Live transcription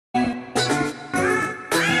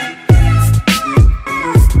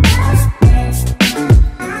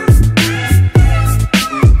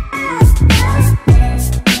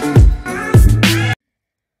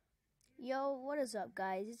up,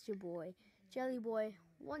 guys? It's your boy Jelly Boy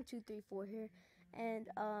 1234 here, and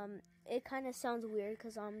it kind of sounds weird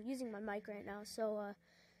because I'm using my mic right now, so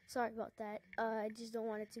sorry about that. I just don't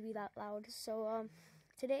want it to be that loud. So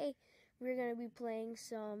today we're gonna be playing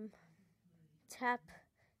some Tap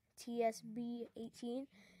TSB 18,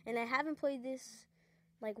 and I haven't played this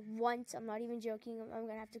like once. I'm not even joking. I'm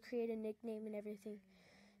gonna have to create a nickname and everything.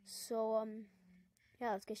 So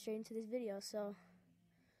yeah, let's get straight into this video. So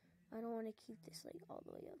I don't want to keep this like all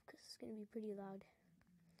the way up because it's gonna be pretty loud.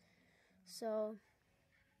 So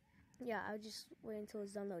yeah, I'll just wait until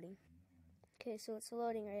it's done loading. Okay, so it's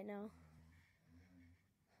loading right now.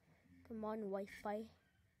 Come on, Wi-Fi.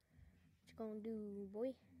 What you gonna do,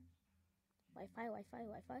 boy? Wi-Fi, Wi-Fi,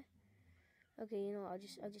 Wi-Fi. Okay, you know, I'll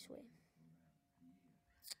just wait.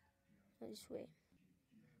 I'll just wait.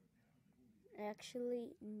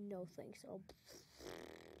 Actually, no thanks. Oh,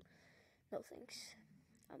 no thanks.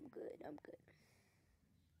 I'm good. I'm good.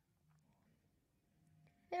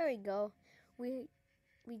 There we go. We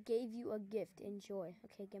gave you a gift. Enjoy.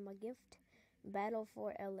 Okay, get my gift. Battle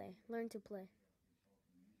for LA. Learn to play.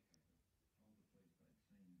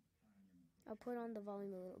 I'll put on the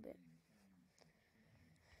volume a little bit.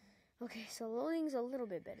 Okay, so loading's a little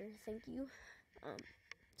bit better. Thank you.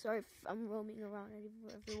 Sorry if I'm roaming around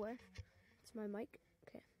everywhere. It's my mic.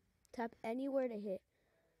 Okay. Tap anywhere to hit.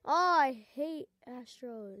 Oh, I hate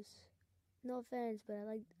Astros. No offense, but I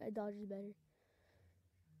like Dodgers better.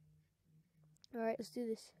 Alright, let's do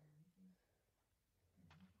this.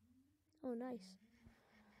 Oh, nice.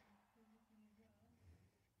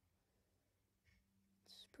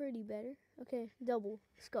 It's pretty better. Okay, double.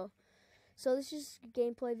 Let's go. So this is a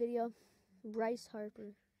gameplay video. Bryce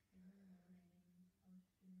Harper.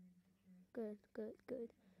 Good, good,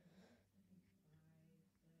 good.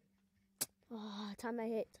 Oh, time I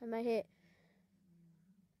hit.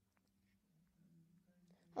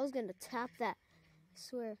 I was gonna tap that. I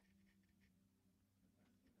swear.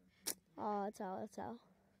 Oh, that's out.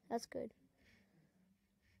 That's good.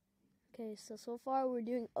 Okay, so far we're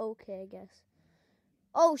doing okay, I guess.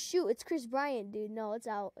 Oh, shoot, it's Chris Bryant, dude. No, it's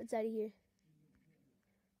out. It's out of here.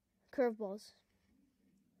 Curveballs.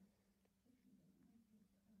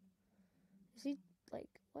 Is he,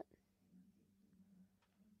 like, what?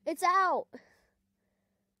 It's out!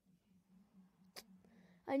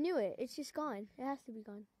 I knew it. It's just gone. It has to be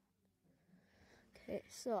gone. Okay,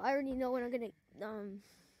 so I already know what I'm gonna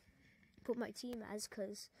put my team as,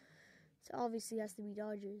 because it obviously has to be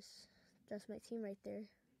Dodgers. That's my team right there.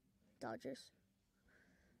 Dodgers.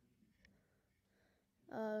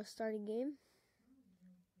 Starting game.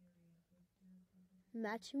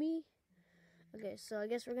 Match me. Okay, so I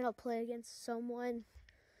guess we're gonna play against someone.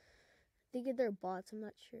 I think they're bots. I'm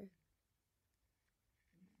not sure.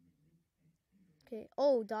 Okay.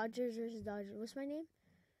 Oh, Dodgers versus Dodgers. What's my name?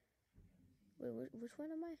 Wait, which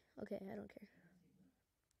one am I? Okay, I don't care.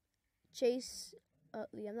 Chase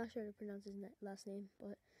Utley. I'm not sure how to pronounce his last name,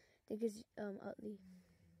 but I think it's Utley.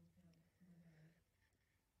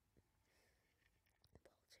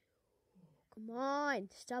 Come on,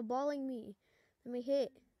 stop balling me. Let me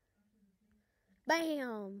hit.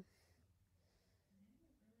 Bam!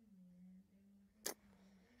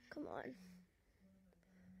 Come on.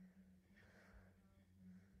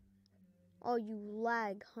 Oh, you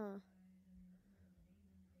lag, huh?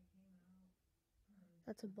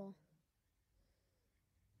 That's a ball.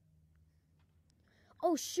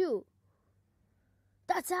 Oh, shoot.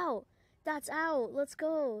 That's out. That's out. Let's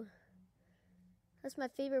go. That's my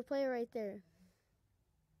favorite player right there.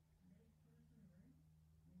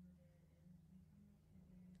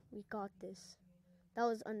 We got this. That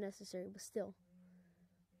was unnecessary, but still.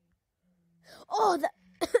 Oh, that...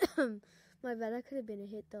 My bad. That could have been a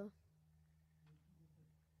hit, though.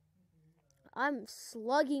 I'm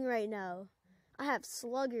slugging right now. I have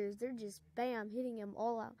sluggers. They're just, bam, hitting them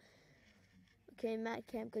all out. Okay, Matt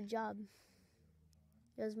Camp, good job.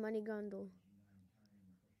 There's Money Grundle.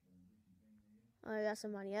 Oh, I got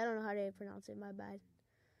some money. I don't know how to pronounce it. My bad.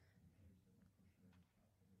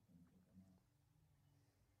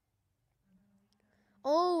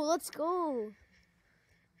 Oh, let's go.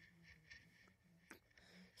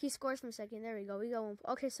 He scores from second. There we go. We got one.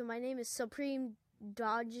 Okay, so my name is Supreme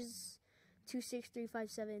Dodges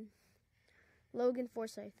 26357. Logan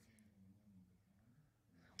Forsyth.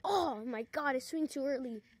 Oh my God! I swing too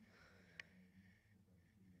early.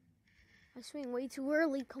 I swing way too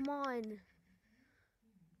early. Come on.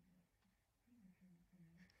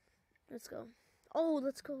 Let's go. Oh,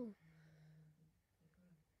 let's go.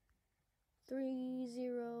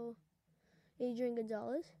 3-0. Adrian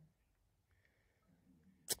Gonzalez.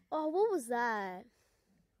 Oh, what was that?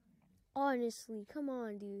 Honestly, come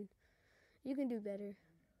on, dude. You can do better.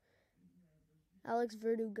 Alex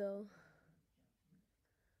Verdugo.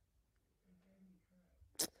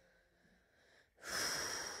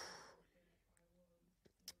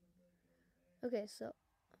 Okay, so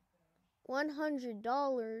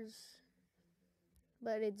 $100,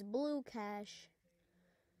 but it's blue cash.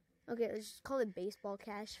 Okay, let's just call it baseball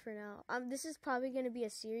cash for now. This is probably gonna be a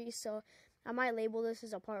series, so I might label this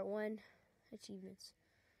as a part 1 achievements.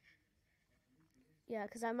 Yeah,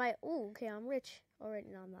 cause I might. Oh, okay, I'm rich already.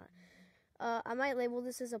 No, I'm not. I might label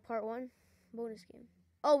this as a part 1 bonus game.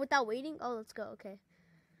 Oh, without waiting. Oh, let's go. Okay.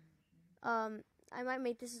 I might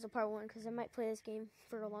make this as a part 1 because I might play this game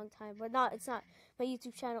for a long time. But it's not. My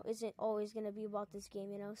YouTube channel isn't always going to be about this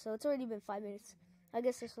game, you know. So it's already been 5 minutes. I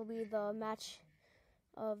guess this will be the match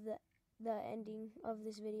of the ending of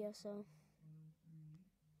this video. So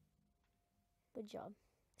good job.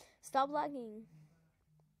 Stop lagging.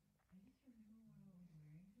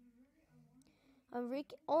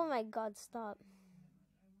 Enrique. Oh my God! Stop.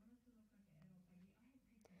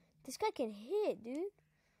 This guy can hit, dude.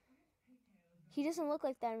 He doesn't look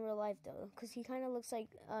like that in real life, though, because he kind of looks like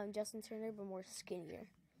Justin Turner, but more skinnier.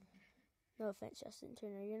 No offense, Justin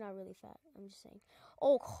Turner. You're not really fat. I'm just saying.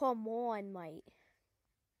 Oh, come on, mate.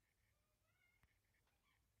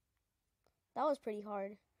 That was pretty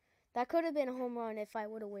hard. That could have been a home run if I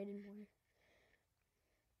would have waited more.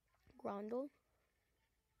 Grondel.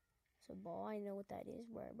 It's a ball. I know what that is.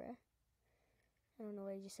 Bruh. I don't know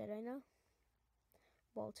what I just said right now.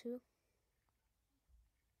 Ball 2.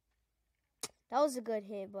 That was a good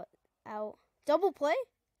hit, but out. Double play?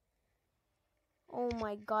 Oh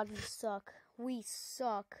my God, we suck. We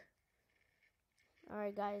suck.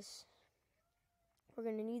 Alright, guys. We're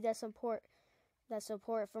going to need that support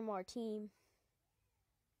from our team.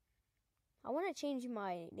 I want to change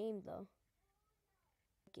my name, though.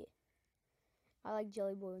 Okay. I like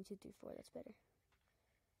Jelly Boy 1234. That's better.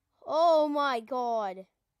 Oh my God.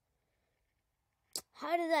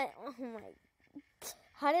 How did that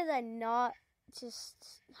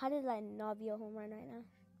not be a home run right now?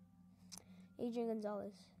 Adrian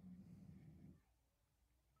Gonzalez.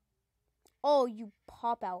 Oh, you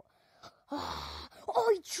pop out.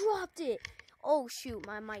 Oh, he dropped it. Oh, shoot,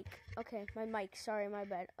 my mic. Okay, my mic. Sorry, my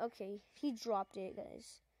bad. Okay, he dropped it,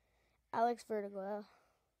 guys. Alex Vertigo.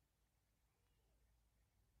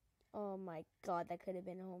 Oh, my God, that could have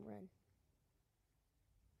been a home run.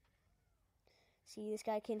 See, this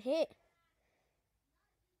guy can hit.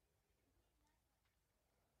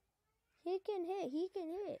 He can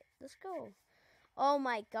hit. Let's go. Oh,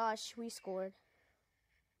 my gosh, we scored.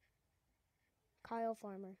 Kyle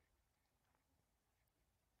Farmer.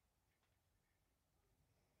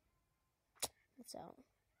 That's out.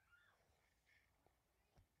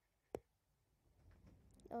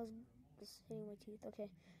 I was just hitting my teeth. Okay.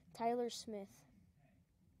 Tyler Smith.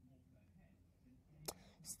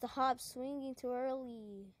 Stop swinging too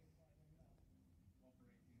early.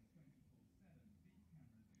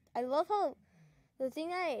 I love how... The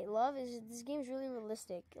thing I love is this game's really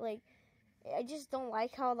realistic. Like, I just don't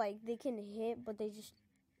like how, like, they can hit, but they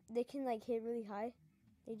can, like, hit really high.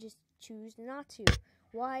 They just choose not to.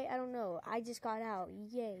 Why? I don't know. I just got out.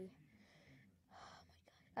 Yay. Oh, my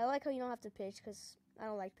God. I like how you don't have to pitch, because I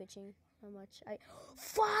don't like pitching that much.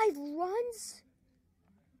 5 runs?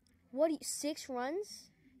 What, 6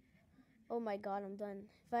 runs? Oh, my God, I'm done.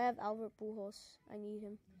 If I have Albert Pujols, I need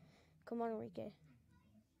him. Come on, Enrique.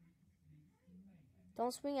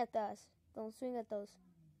 Don't swing at those. Don't swing at those.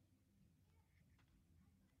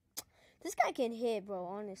 This guy can hit, bro,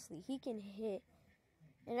 honestly. He can hit.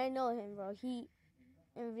 And I know him, bro.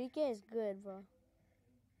 Enrique is good, bro.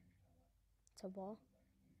 It's a ball.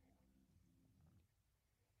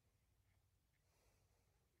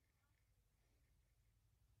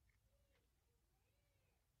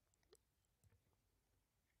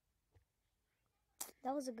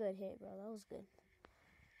 That was a good hit, bro. That was good.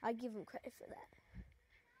 I give him credit for that.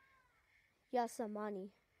 Yasamani.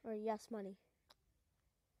 Or Yasmani.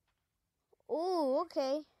 Oh,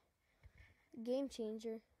 okay. Game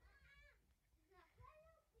changer.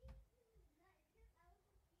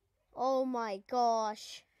 Oh my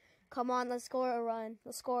gosh. Come on, let's score a run.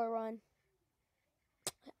 Let's score a run.